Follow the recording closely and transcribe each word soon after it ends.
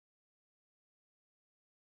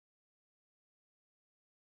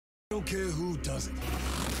I don't care who does it.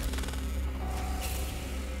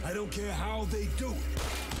 I don't care how they do it.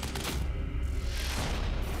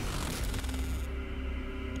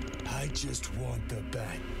 I just want the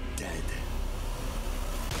Bat dead.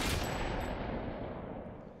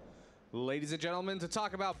 Ladies and gentlemen, to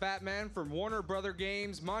talk about Batman from WB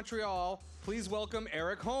Games Montréal, please welcome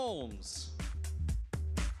Eric Holmes.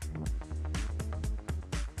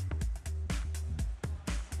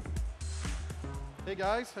 Hey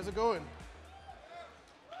guys, how's it going?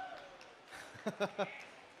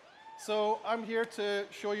 So I'm here to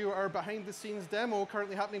show you our behind-the-scenes demo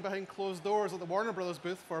currently happening behind closed doors at the Warner Brothers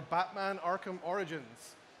booth for Batman Arkham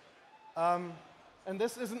Origins. And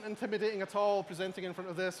this isn't intimidating at all, presenting in front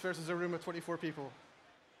of this versus a room of 24 people.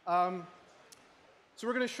 So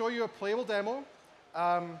we're going to show you a playable demo.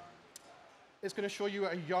 It's going to show you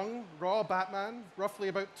a young, raw Batman, roughly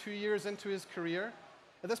about 2 years into his career.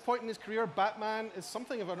 At this point in his career, Batman is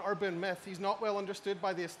something of an urban myth. He's not well understood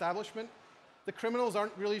by the establishment. The criminals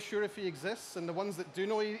aren't really sure if he exists, and the ones that do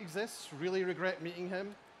know he exists really regret meeting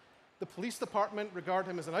him. The police department regard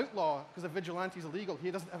him as an outlaw because a vigilante is illegal.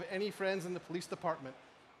 He doesn't have any friends in the police department.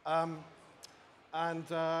 Yeah,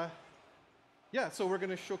 so we're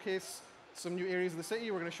going to showcase some new areas of the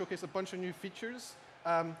city. We're going to showcase a bunch of new features.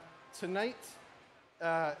 Tonight,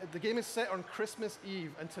 the game is set on Christmas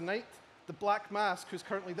Eve, and tonight, the Black Mask, who's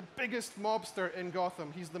currently the biggest mobster in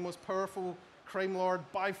Gotham, he's the most powerful crime lord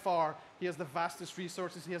by far. He has the vastest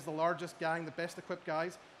resources. He has the largest gang, the best equipped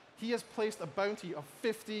guys. He has placed a bounty of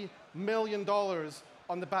 $50 million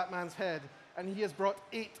on the Batman's head, and he has brought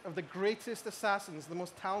 8 of the greatest assassins, the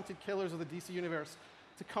most talented killers of the DC universe,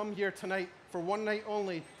 to come here tonight for one night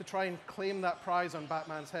only to try and claim that prize on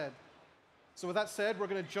Batman's head. So with that said, we're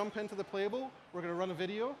going to jump into the playable. We're going to run a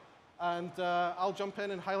video, and I'll jump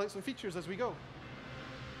in and highlight some features as we go.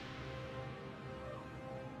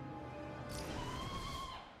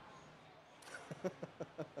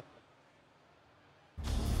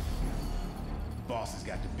 Boss has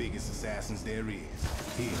got the biggest assassins there is,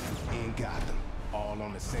 here in Gotham, all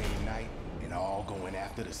on the same night and all going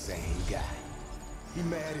after the same guy. He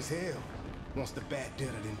mad as hell, wants the Bat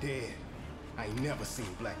deader than dead. I ain't never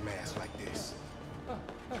seen Black Mask like this.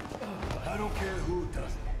 I don't care who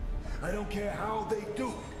does it. I don't care how they do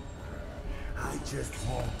it. I just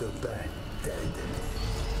want the Bat dead.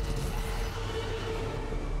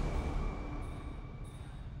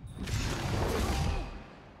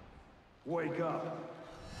 Wake up.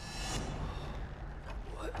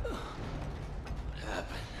 What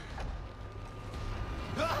happened?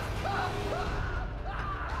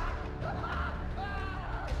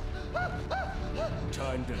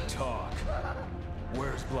 Time to talk.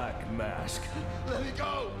 Where's Black Mask? Let me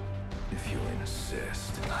go! If you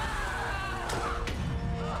insist.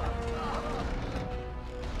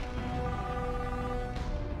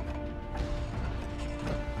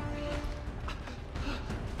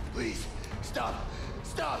 Please, stop!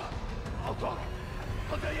 Stop! I'll talk.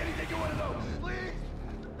 I'll tell you anything you want to know. Please!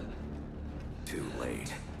 Too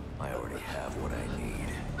late. I already have what I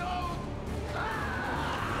need. No!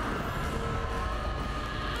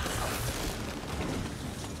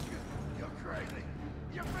 You're crazy!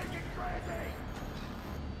 You're freaking crazy!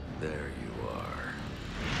 There you are.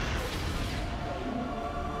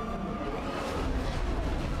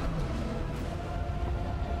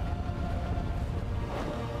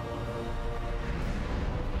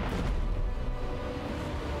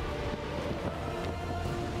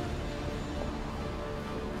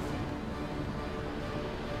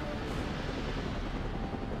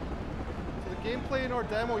 Gameplay in our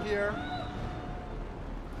demo here.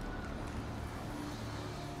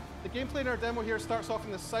 The gameplay in our demo here starts off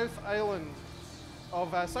in the South Island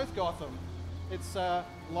of South Gotham. It's a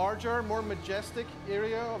larger, more majestic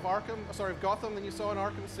area of Gotham than you saw in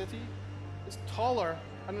Arkham City. It's taller,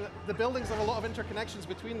 and the buildings have a lot of interconnections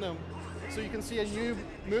between them. So you can see a new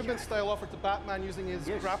movement style offered to Batman using his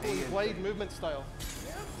grapple and glide movement style.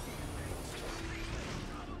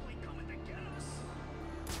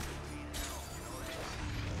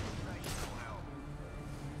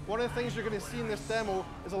 One of the things you're going to see in this demo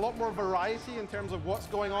is a lot more variety in terms of what's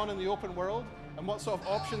going on in the open world and what sort of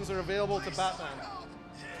options are available to Batman.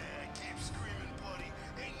 Yeah, keep screaming, buddy.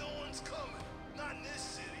 Ain't no one's coming. Not in this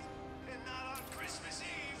city. And not on Christmas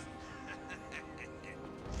Eve.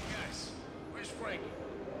 Guys, where's Frankie?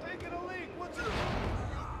 Taking a leak. What's it? You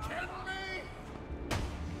kidding me?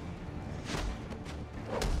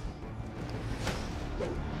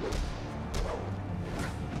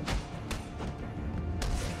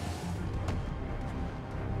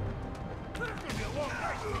 There's gonna be a long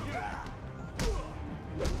night for you.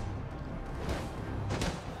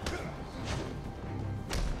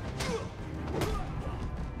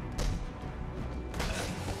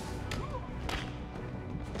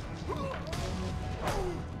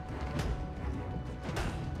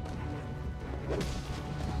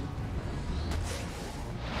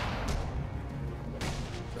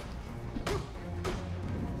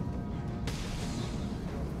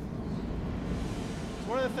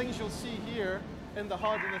 things you'll see here in the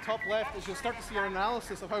HUD in the top left is you'll start to see an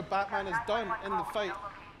analysis of how Batman is done in the fight.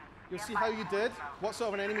 You'll see how you did, what sort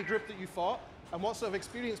of an enemy group that you fought, and what sort of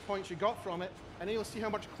experience points you got from it, and then you'll see how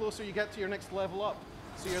much closer you get to your next level up.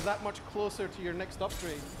 So you're that much closer to your next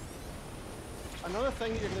upgrade. Another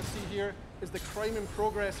thing that you're going to see here is the Crime in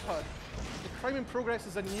Progress HUD. The Crime in Progress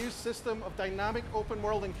is a new system of dynamic open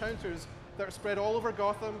world encounters that are spread all over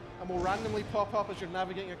Gotham and will randomly pop up as you're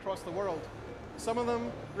navigating across the world. Some of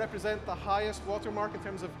them represent the highest watermark in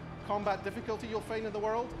terms of combat difficulty you'll find in the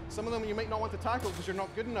world. Some of them you might not want to tackle because you're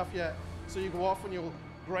not good enough yet, so you go off and you'll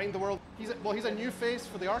grind the world. He's a new face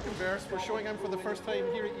for the Arkhamverse. We're showing him for the first time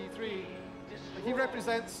here at E3. And he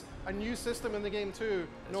represents a new system in the game too,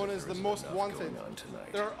 known as the Most Wanted.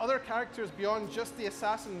 There are other characters beyond just the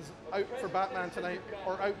assassins out for Batman tonight,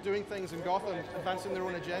 or out doing things in Gotham, advancing their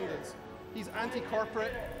own agendas. He's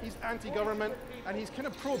anti-corporate, he's anti-government, and he's kind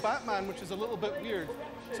of pro-Batman, which is a little bit weird.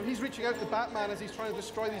 So he's reaching out to Batman as he's trying to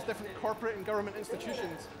destroy these different corporate and government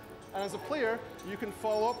institutions. And as a player, you can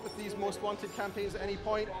follow up with these Most Wanted campaigns at any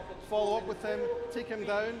point, follow up with him, take him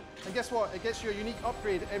down, and guess what? It gets you a unique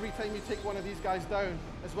upgrade every time you take one of these guys down,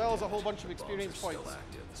 as well as a whole bunch of experience points.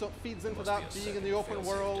 So it feeds into that being in the open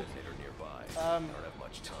world,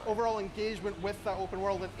 overall engagement with that open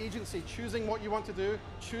world and agency, choosing what you want to do,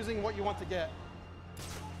 choosing what you want to get.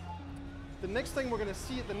 The next thing we're going to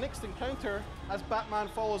see at the next encounter, as Batman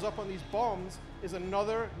follows up on these bombs, is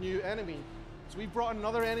another new enemy. So we've brought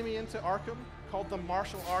another enemy into Arkham called the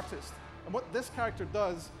Martial Artist. And what this character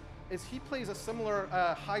does is he plays a similar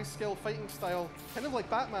high-skill fighting style, kind of like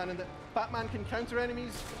Batman, in that Batman can counter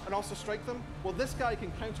enemies and also strike them. Well, this guy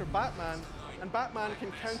can counter Batman, and Batman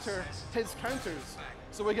can counter his counters.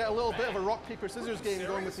 So we get a little bit of a rock, paper, scissors game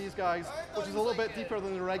going with these guys, which is a little bit deeper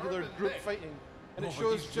than the regular group fighting. And it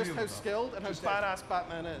shows just how skilled and how badass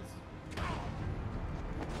Batman is.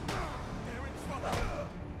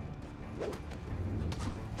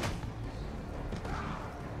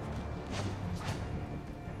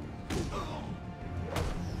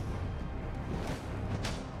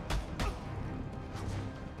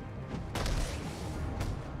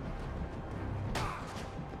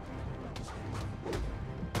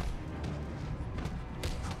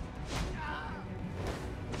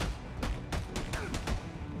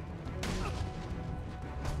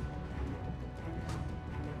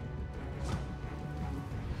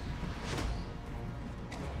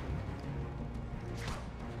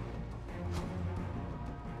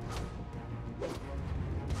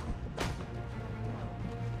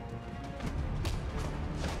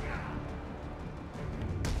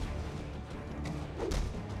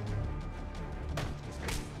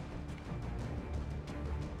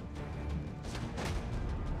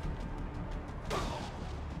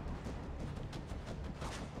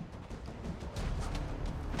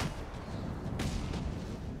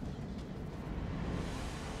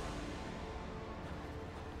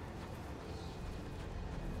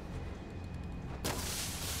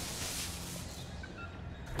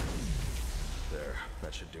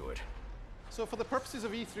 That should do it. So for the purposes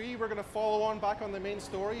of E3, we're going to follow on back on the main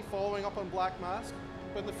story, following up on Black Mask.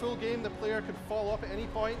 But in the full game, the player could follow up at any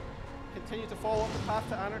point, continue to follow up the path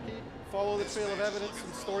to anarchy, follow the trail of evidence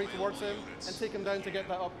and story towards him, and take him down to get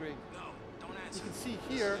that upgrade. You can see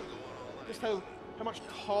here just how much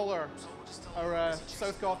taller our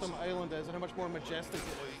South Gotham Island is and how much more majestic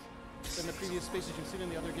it is than the previous spaces you've seen in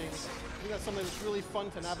the other games. I think that's something that's really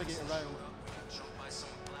fun to navigate around.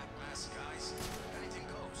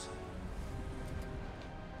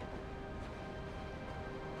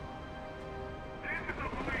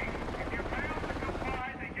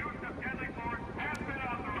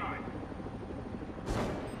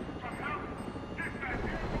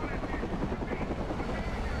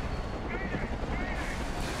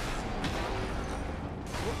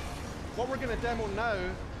 What we're going to demo now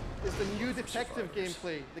is the new detective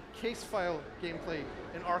gameplay, the case file gameplay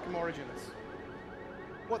in Arkham Origins.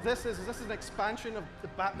 What this is an expansion of the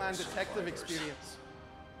Batman detective experience.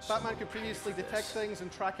 Batman could previously detect things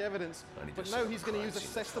and track evidence, but now he's going to use a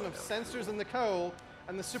system of sensors in the cowl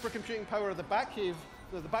and the supercomputing power of the Batcave,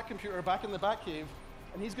 the Batcomputer back in the Batcave,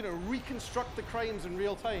 and he's going to reconstruct the crimes in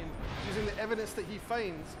real time using the evidence that he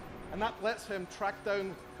finds. And that lets him track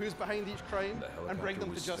down who's behind each crime and bring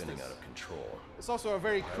them to justice. Out of control. It's also a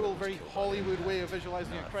very cool, very Hollywood way of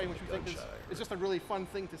visualizing a crime, which we think is just a really fun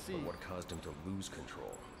thing to see. But what caused him to lose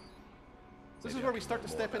control? This is where we start to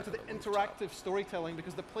step into the interactive storytelling,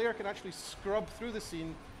 because the player can actually scrub through the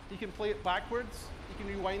scene. He can play it backwards, he can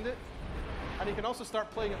rewind it, and he can also start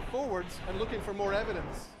playing it forwards and looking for more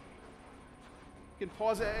evidence. You can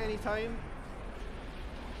pause it at any time.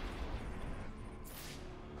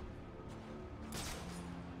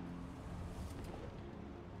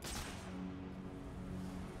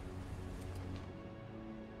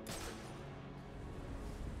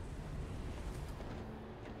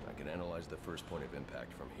 minimize the first point of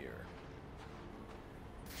impact from here.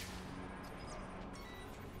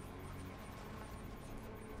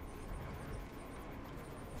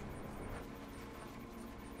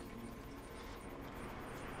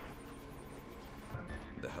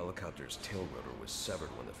 The helicopter's tail rotor was severed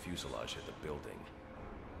when the fuselage hit the building.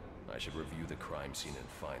 I should review the crime scene and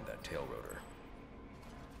find that tail rotor.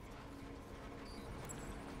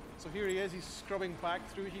 So here he is, he's scrubbing back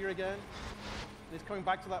through here again. And he's coming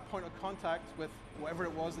back to that point of contact with whatever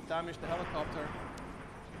it was that damaged the helicopter.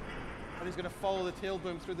 And he's going to follow the tail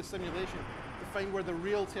boom through the simulation to find where the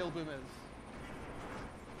real tail boom is.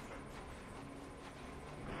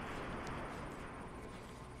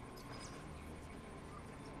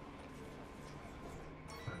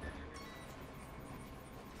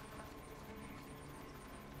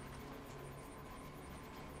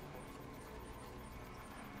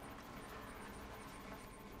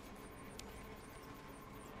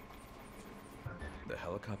 The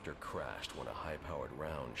helicopter crashed when a high-powered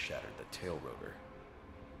round shattered the tail rotor.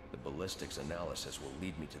 The ballistics analysis will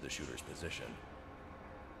lead me to the shooter's position.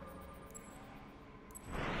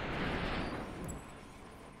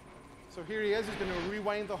 So here he is, he's going to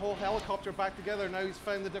rewind the whole helicopter back together. Now he's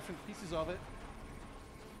found the different pieces of it.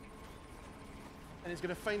 And he's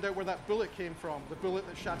going to find out where that bullet came from, the bullet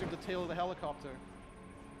that shattered the tail of the helicopter.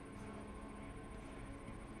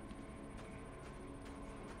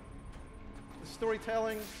 The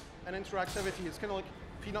storytelling and interactivity is kind of like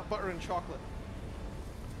peanut butter and chocolate.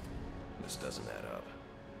 This doesn't add up.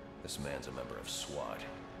 This man's a member of SWAT.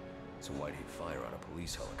 So why'd he fire on a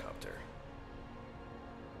police helicopter?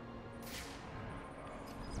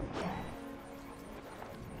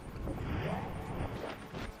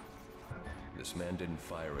 This man didn't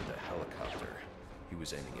fire at the helicopter. He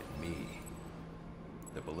was aiming at me.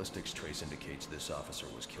 The ballistics trace indicates this officer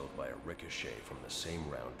was killed by a ricochet from the same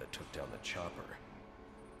round that took down the chopper.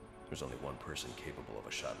 There's only one person capable of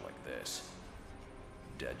a shot like this.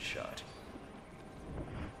 Deadshot.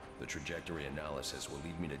 The trajectory analysis will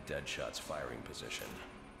lead me to Deadshot's firing position,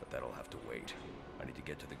 but that'll have to wait. I need to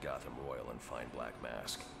get to the Gotham Royal and find Black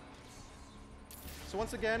Mask. So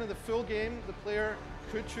once again, in the full game, the player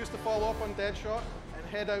could choose to follow up on Deadshot and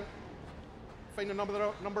head out, find a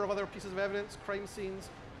number of other pieces of evidence, crime scenes,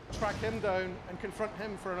 track him down, and confront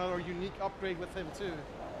him for another unique upgrade with him too.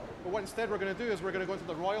 But what instead we're going to do is we're going to go into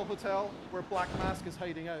the Royal Hotel where Black Mask is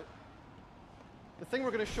hiding out. The thing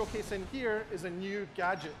we're going to showcase in here is a new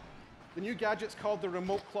gadget. The new gadget's called the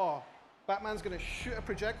Remote Claw. Batman's going to shoot a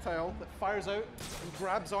projectile that fires out and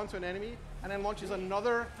grabs onto an enemy, and then launches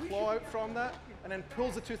another claw out from that, and then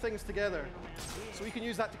pulls the two things together. So we can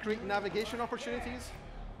use that to create navigation opportunities.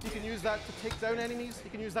 You can use that to take down enemies. You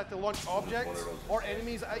can use that to launch objects or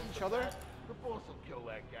enemies at each other. The boss will kill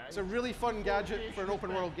that guy. It's a really fun gadget for an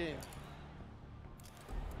open world game.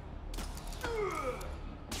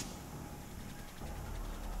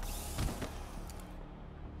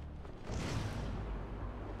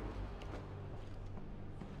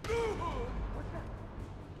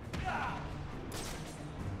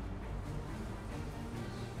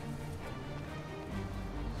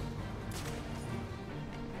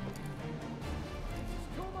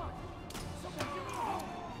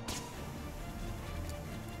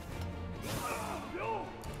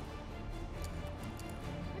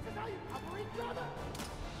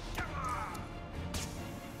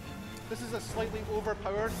 This is a slightly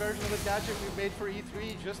overpowered version of the gadget we've made for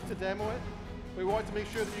E3 just to demo it. We wanted to make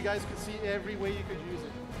sure that you guys could see every way you could use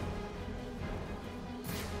it.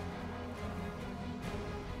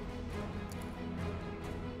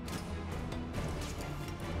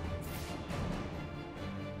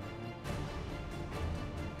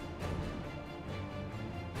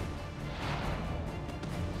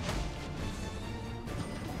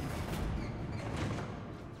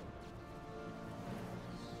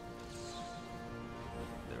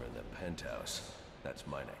 Penthouse. That's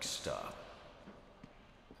my next stop.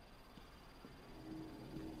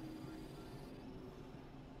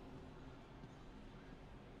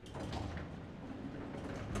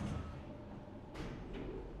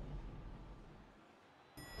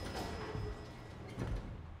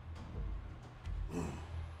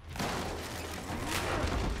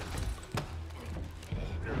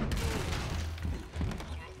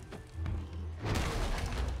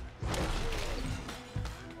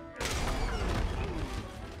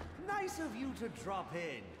 Of you to drop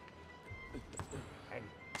in. And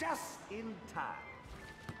just in time.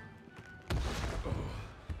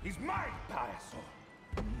 He's my payaso.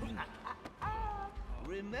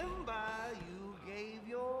 Remember, you gave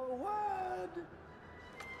your word.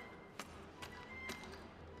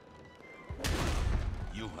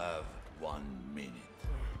 You have 1 minute.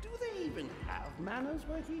 Do they even have manners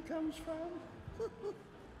where he comes from?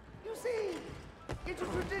 You see, it's a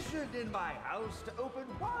tradition in my house to open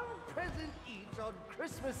one present each on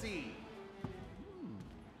Christmas Eve.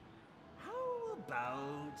 How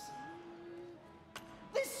about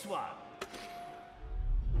this one?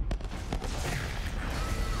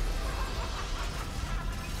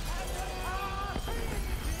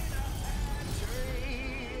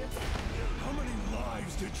 How many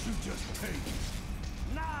lives did you just take?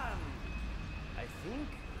 None. I think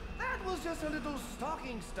that was just a little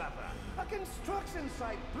stocking stuffer. A construction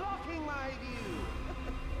site blocking my view.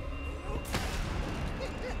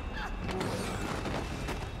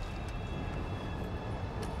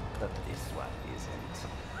 But this one isn't.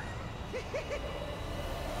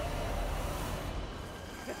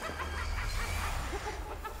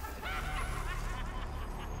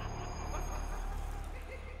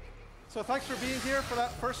 So thanks for being here for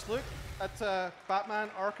that first look at Batman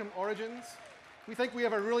Arkham Origins. We think we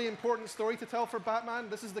have a really important story to tell for Batman.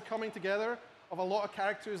 This is the coming together of a lot of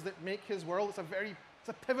characters that make his world. It's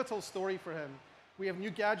a pivotal story for him. We have new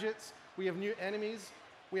gadgets, we have new enemies,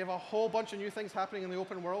 we have a whole bunch of new things happening in the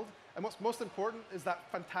open world. And what's most important is that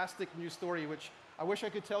fantastic new story, which I wish I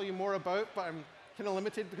could tell you more about, but I'm kind of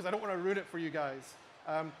limited because I don't want to ruin it for you guys.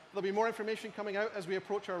 There'll be more information coming out as we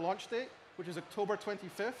approach our launch date, which is October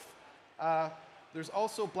 25th. There's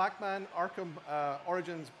also Batman Arkham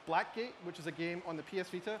Origins Blackgate, which is a game on the PS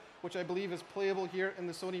Vita, which I believe is playable here in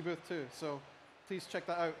the Sony booth too. So please check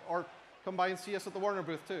that out, or come by and see us at the Warner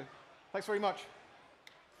booth too. Thanks very much.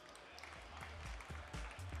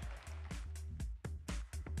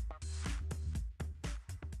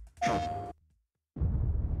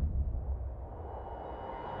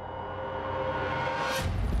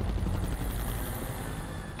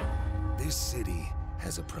 This city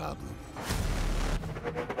has a problem.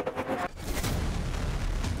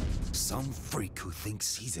 Some freak who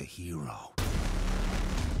thinks he's a hero.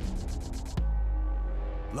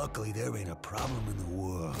 Luckily, there ain't a problem in the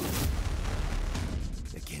world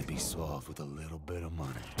that can't be solved with a little bit of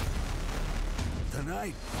money.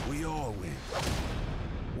 Tonight, we all win.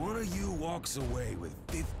 One of you walks away with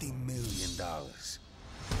 $50 million.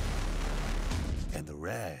 And the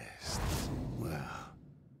rest, well,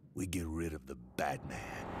 we get rid of the Batman.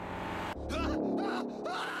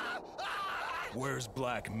 Where's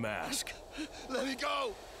Black Mask? Let me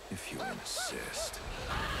go! If you insist.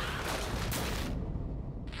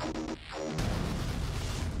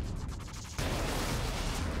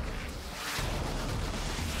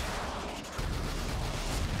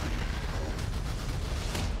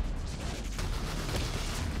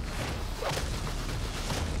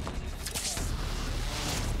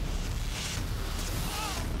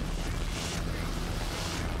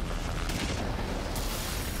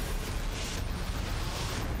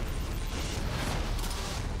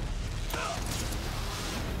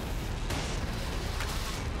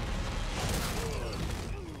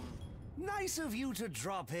 Nice of you to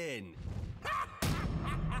drop in.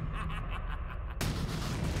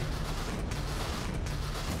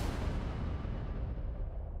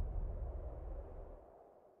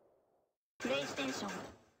 PlayStation.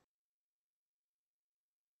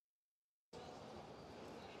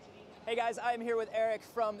 Hey guys, I'm here with Eric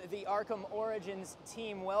from the Arkham Origins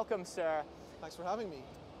team. Welcome, sir. Thanks for having me.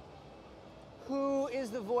 Who is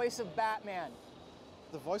the voice of Batman?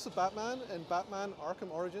 The voice of Batman in Batman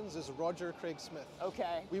Arkham Origins is Roger Craig Smith.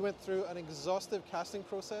 Okay. We went through an exhaustive casting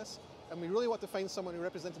process, and we really want to find someone who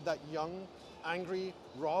represented that young, angry,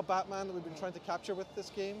 raw Batman that we've been trying to capture with this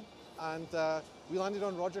game. And we landed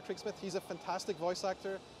on Roger Craig Smith. He's a fantastic voice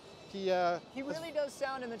actor. He really does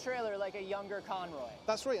sound in the trailer like a younger Conroy.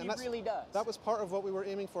 That's right. He really does. That was part of what we were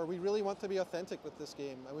aiming for. We really want to be authentic with this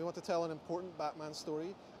game, and we want to tell an important Batman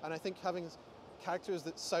story. And I think having characters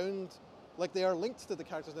that sound like they are linked to the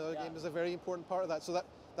characters in the other game is a very important part of that. So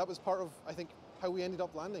that was part of, I think, how we ended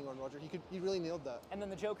up landing on Roger. He really nailed that. And then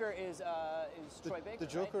the Joker is Troy Baker. The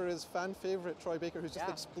Joker is fan favorite Troy Baker, who's just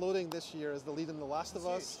exploding this year as the lead in The Last of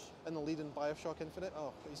Us and the lead in BioShock Infinite.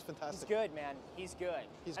 Oh, he's fantastic. He's good, man. He's good.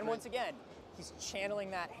 He's and great. Once again, he's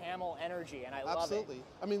channeling that Hamill energy, and I love it. Absolutely.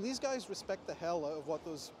 I mean, these guys respect the hell out of what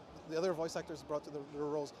the other voice actors brought to their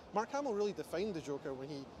roles. Mark Hamill really defined the Joker when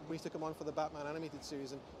he took him on for the Batman animated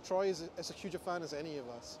series, and Troy is as huge a fan as any of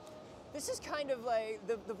us. This is kind of like,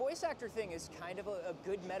 the voice actor thing is kind of a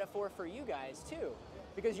good metaphor for you guys too,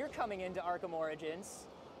 because you're coming into Arkham Origins.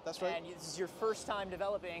 That's right. And this is your first time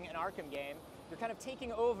developing an Arkham game. You're kind of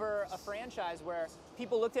taking over a franchise where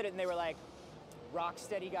people looked at it and they were like,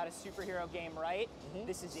 Rocksteady got a superhero game right,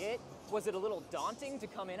 this is it. Was it a little daunting to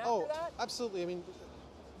come in after that? Absolutely. I mean,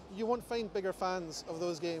 you won't find bigger fans of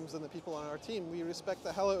those games than the people on our team. We respect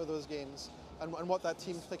the hell out of those games and what that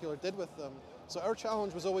team in particular did with them. So our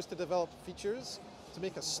challenge was always to develop features, to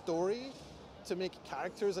make a story, to make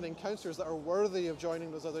characters and encounters that are worthy of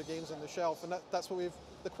joining those other games on the shelf, and that's what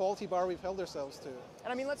the quality bar we've held ourselves to.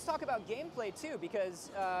 And I mean, let's talk about gameplay too,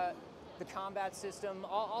 because the combat system,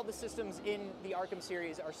 all the systems in the Arkham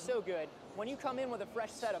series are so good. When you come in with a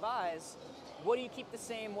fresh set of eyes, what do you keep the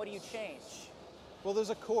same, what do you change? Well,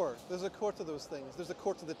 there's a core to those things. There's a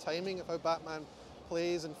core to the timing of how Batman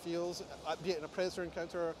plays and feels, be it in a Predator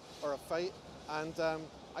encounter or a fight, and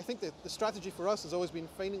I think that the strategy for us has always been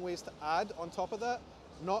finding ways to add on top of that,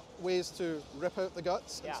 not ways to rip out the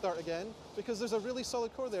guts and start again, because there's a really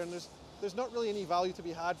solid core there, and there's not really any value to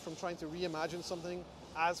be had from trying to reimagine something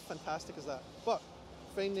as fantastic as that. But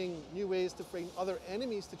finding new ways to bring other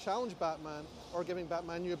enemies to challenge Batman, or giving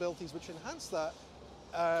Batman new abilities which enhance that,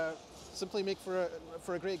 simply make for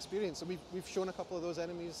a great experience. And we've shown a couple of those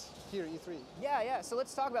enemies here at E3. Yeah. So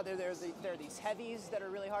let's talk about there are these heavies that are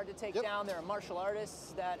really hard to take down. There are martial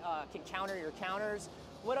artists that can counter your counters.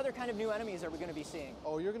 What other kind of new enemies are we going to be seeing?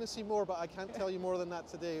 Oh, you're going to see more, but I can't tell you more than that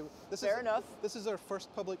today. Fair enough. This is our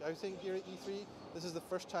first public outing here at E3. This is the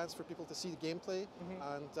first chance for people to see the gameplay,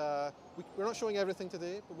 and we're not showing everything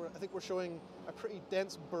today, but I think we're showing a pretty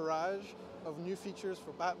dense barrage of new features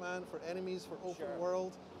for Batman, for enemies, for open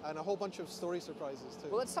world, and a whole bunch of story surprises too.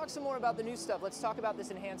 Well, let's talk some more about the new stuff. Let's talk about this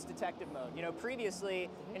enhanced detective mode. You know, previously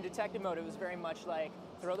in detective mode, it was very much like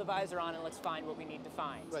throw the visor on and let's find what we need to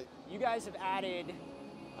find. Right. You guys have added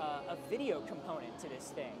a video component to this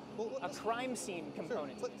thing, a crime scene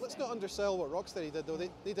component to this Let's thing. not undersell what Rocksteady did, though.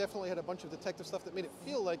 They definitely had a bunch of detective stuff that made it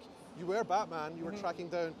feel like you were Batman, you were tracking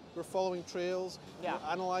down, you were following trails, you were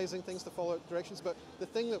analyzing things to follow directions. But the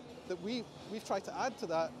thing that we've tried to add to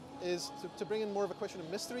that is to bring in more of a question of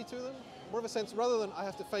mystery to them, more of a sense, rather than I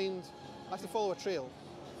have to follow a trail,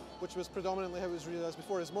 which was predominantly how it was realized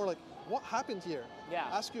before. It's more like, what happened here?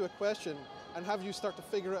 Ask you a question and have you start to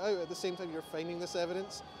figure it out at the same time you're finding this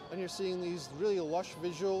evidence, and you're seeing these really lush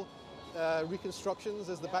visual reconstructions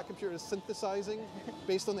as the Bat computer is synthesizing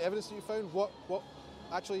based on the evidence that you found what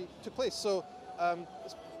actually took place. So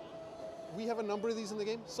we have a number of these in the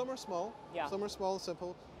game. Some are small, some are small and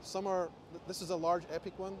simple. Some are, this is a large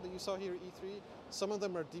epic one that you saw here at E3. Some of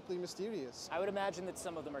them are deeply mysterious. I would imagine that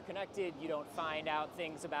some of them are connected. You don't find out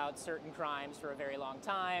things about certain crimes for a very long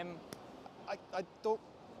time. I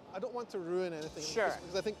don't want to ruin anything. Sure.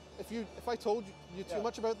 Because I think if I told you too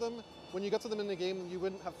much about them, when you got to them in the game, you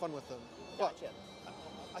wouldn't have fun with them. Gotcha. But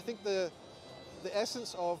I think the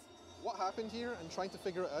essence of what happened here and trying to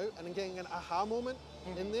figure it out and then getting an aha moment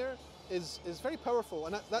in there is very powerful.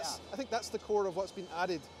 And I think that's the core of what's been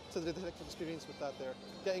added to the detective experience with that there.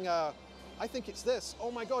 Getting I think it's this. Oh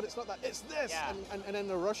my God, it's not that, it's this. And then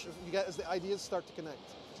the rush you get as the ideas start to connect.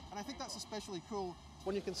 And I think that's especially cool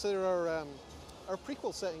when you consider our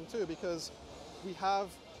prequel setting too, because we have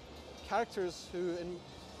characters who in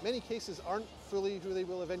many cases aren't fully who they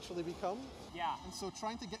will eventually become. And so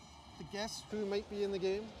trying to guess who might be in the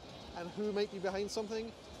game and who might be behind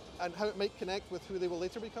something and how it might connect with who they will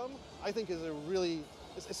later become, I think is a really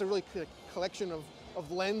collection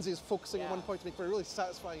of lenses focusing on one point to make for a really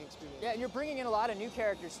satisfying experience. Yeah, and you're bringing in a lot of new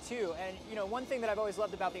characters too. And you know, one thing that I've always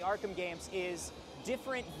loved about the Arkham games is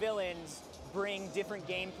different villains bring different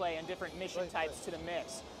gameplay and different mission types to the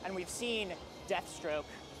mix. And we've seen Deathstroke,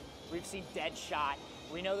 we've seen Deadshot,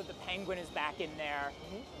 we know that the Penguin is back in there.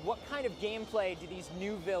 What kind of gameplay do these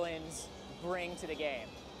new villains bring to the game?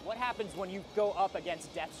 What happens when you go up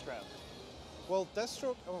against Deathstroke? Well,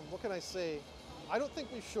 Deathstroke, what can I say? I don't think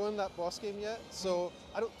we've shown that boss game yet, so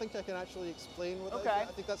I don't think I can actually explain what that is.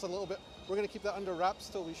 I think that's a little bit, we're going to keep that under wraps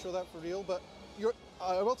till we show that for real, but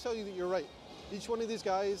I will tell you that you're right. Each one of these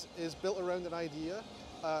guys is built around an idea,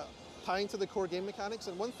 tying to the core game mechanics.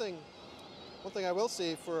 And one thing I will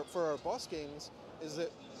say for our boss games is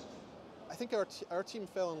that I think our team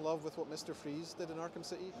fell in love with what Mr. Freeze did in Arkham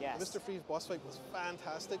City. The Mr. Freeze boss fight was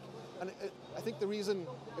fantastic, and I think the reason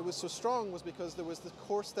it was so strong was because there was the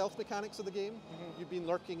core stealth mechanics of the game. You've been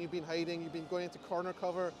lurking, you've been hiding, you've been going into corner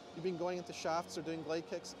cover, you've been going into shafts or doing glide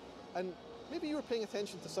kicks, and maybe you were paying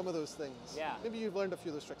attention to some of those things. Maybe you've learned a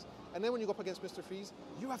few of those tricks. And then when you go up against Mr. Freeze,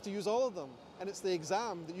 you have to use all of them. And it's the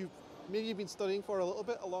exam that you've been studying for a little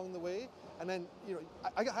bit along the way. And then, you know,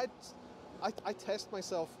 I test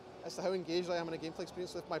myself as to how engaged I am in a gameplay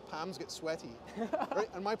experience if my palms get sweaty. Right?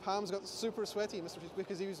 And my palms got super sweaty, Mr. Freeze,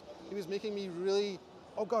 because he was making me really,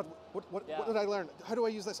 oh God, What Yeah. did I learn? How do I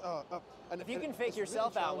use this? And If you can it's fake really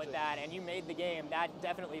yourself out with challenging. that and you made the game, that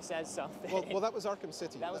definitely says something. Well, that was Arkham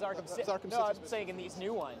City. that was Arkham City. Arkham No, City I'm saying in these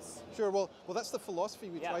new ones. Sure, well, that's the philosophy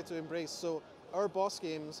we Yeah. try to embrace. So our boss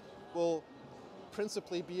games will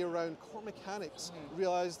principally be around core mechanics,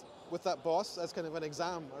 realized with that boss as kind of an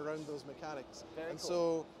exam around those mechanics. Very and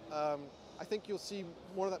cool. so I think you'll see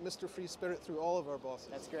more of that Mr. Free spirit through all of our bosses.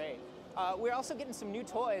 That's great. We're also getting some new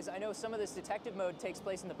toys. I know some of this detective mode takes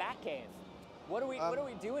place in the Batcave. What are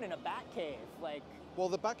we doing in a Batcave? Like, Well,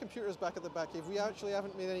 the Bat computer is back at the Batcave. We actually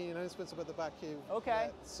haven't made any announcements about the Batcave Okay.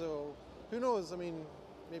 yet, so who knows? I mean,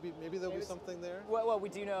 maybe there'll be something there. well, we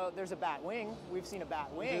do know there's a Batwing. We've seen a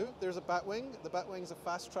Batwing. There's a Batwing. The Batwing is a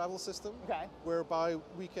fast travel system Okay. whereby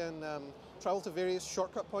we can travel to various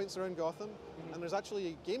shortcut points around Gotham. And there's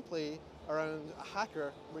actually gameplay around a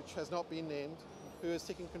hacker, which has not been named, who is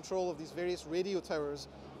taking control of these various radio towers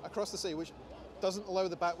across the city, which doesn't allow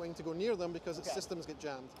the Batwing to go near them because its Okay. systems get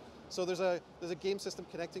jammed. So there's a game system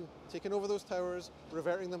connecting, taking over those towers,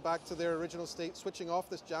 reverting them back to their original state, switching off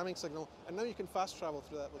this jamming signal, and now you can fast travel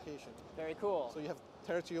through that location. Very cool. So you have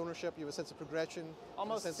territory ownership, you have a sense of progression. a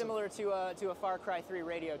Almost sense of- similar to a Far Cry 3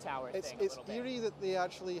 radio tower It's thing. a little bit. eerie that they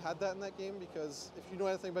actually had that in that game, because if you know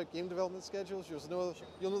anything about game development schedules, you'll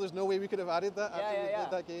know there's no way we could have added that after we yeah.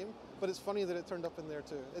 played that game. But it's funny that it turned up in there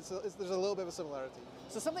too. There's a little bit of a similarity.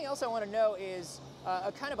 So something else I want to know is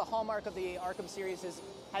a kind of a hallmark of the Arkham series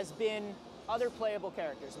has been other playable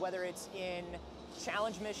characters, whether it's in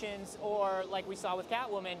challenge missions or, like we saw with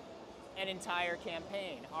Catwoman, an entire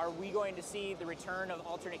campaign. Are we going to see the return of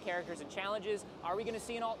alternate characters and challenges? Are we going to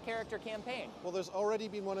see an alt-character campaign? Well, there's already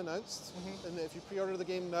been one announced, and if you pre-order the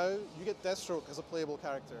game now, you get Deathstroke as a playable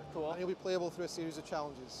character. Cool. And he'll be playable through a series of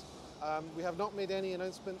challenges. We have not made any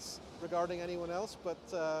announcements regarding anyone else, but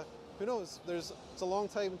who knows? It's a long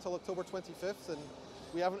time until October 25th, and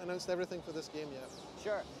we haven't announced everything for this game yet.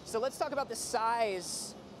 Sure. So let's talk about the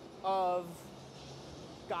size of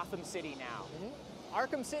Gotham City now.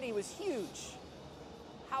 Arkham City was huge.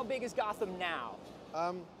 How big is Gotham now?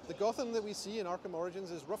 The Gotham that we see in Arkham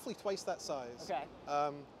Origins is roughly twice that size. Okay.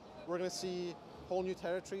 We're going to see whole new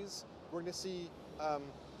territories. We're going to see,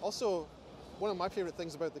 also, one of my favorite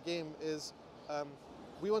things about the game is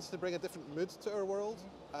we wanted to bring a different mood to our world.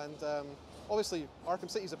 And obviously, Arkham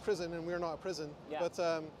City is a prison and we're not a prison. Yeah.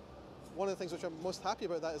 But one of the things which I'm most happy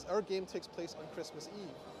about that is our game takes place on Christmas Eve.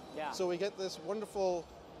 Yeah. So we get this wonderful,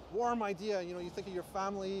 warm idea. You know, you think of your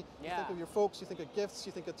family, you Yeah. think of your folks, you think of gifts,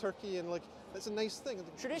 you think of turkey, and like, it's a nice thing.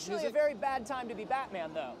 Traditionally, Music- a very bad time to be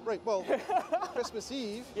Batman, though. Right, well, Christmas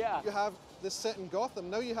Eve, Yeah. you have this set in Gotham.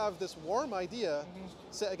 Now you have this warm idea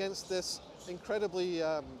set against this incredibly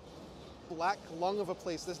black lung of a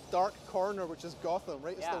place, this dark corner, which is Gotham,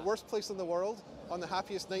 right? It's Yeah. the worst place in the world on the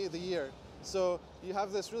happiest night of the year. So you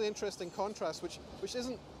have this really interesting contrast, which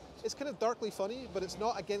isn't, it's kind of darkly funny, but it's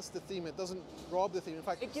not against the theme. It doesn't rob the theme. In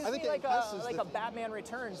fact, It gives I think me it like enhances a the theme. Batman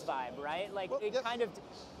Returns vibe, right? Like Well, it yeah. kind of.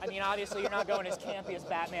 I mean, obviously you're not going as campy as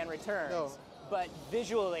Batman Returns, No. but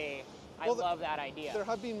visually, I Well, love that idea. There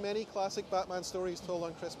have been many classic Batman stories told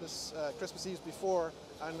on Christmas Eves before,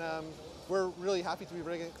 and we're really happy to be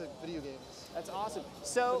bringing it to video games. That's awesome.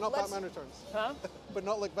 So But not let's, Batman Returns. huh? But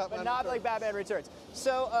not like Batman But not Returns. like Batman Returns.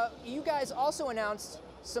 So you guys also announced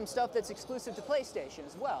some stuff that's exclusive to PlayStation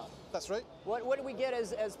as well. That's right. What do we get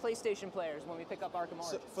as PlayStation players when we pick up Arkham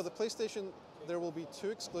So Origins? for the PlayStation, there will be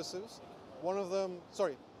 2 exclusives. One of them,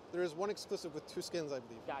 sorry, there is one exclusive with 2 skins, I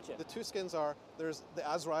believe. Gotcha. The 2 skins are, there's the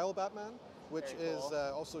Azrael Batman, which Very is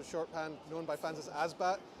cool. also shorthand known by fans as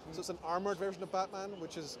Azbat. So it's an armored version of Batman,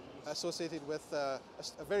 which is associated with a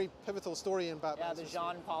very pivotal story in Batman. Yeah, the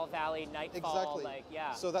Jean-Paul Valley Nightfall, Exactly. like,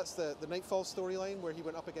 yeah. So that's the Nightfall storyline where he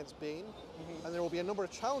went up against Bane. And there will be a number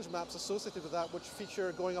of challenge maps associated with that which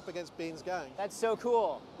feature going up against Bane's gang. That's so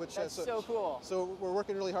cool. Which, That's so cool. So we're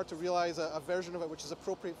working really hard to realize a version of it which is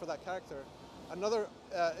appropriate for that character. Another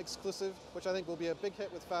exclusive, which I think will be a big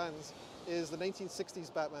hit with fans, is the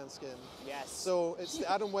 1960s Batman skin. Yes. So it's the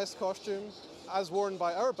Adam West costume, as worn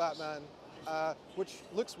by our Batman, which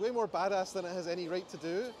looks way more badass than it has any right to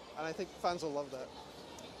do, and I think fans will love that.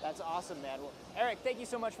 That's awesome, man. Well, Eric, thank you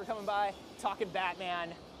so much for coming by, talking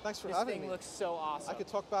Batman. Thanks for this having thing me. looks so awesome. I could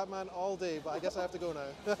talk Batman all day, but I guess I have to go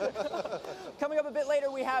now. Coming up a bit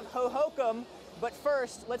later, we have Ho-Hokum, but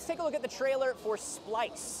first, let's take a look at the trailer for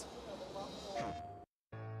Splice.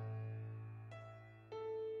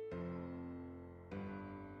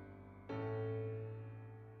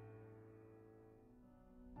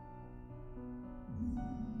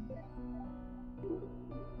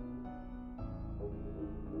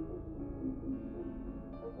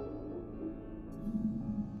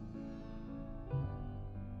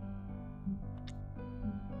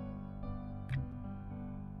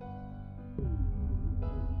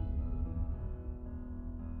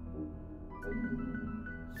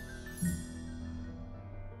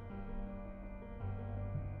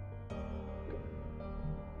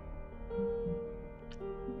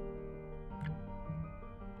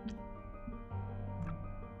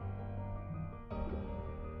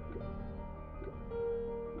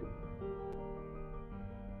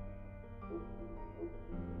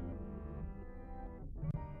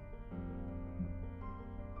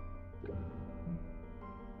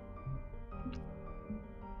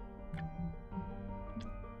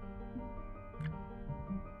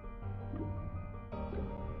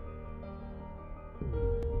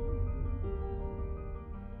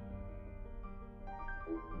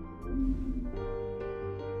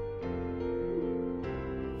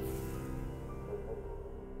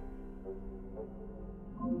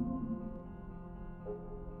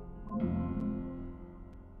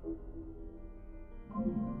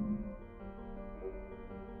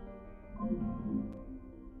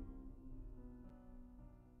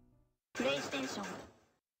 PlayStation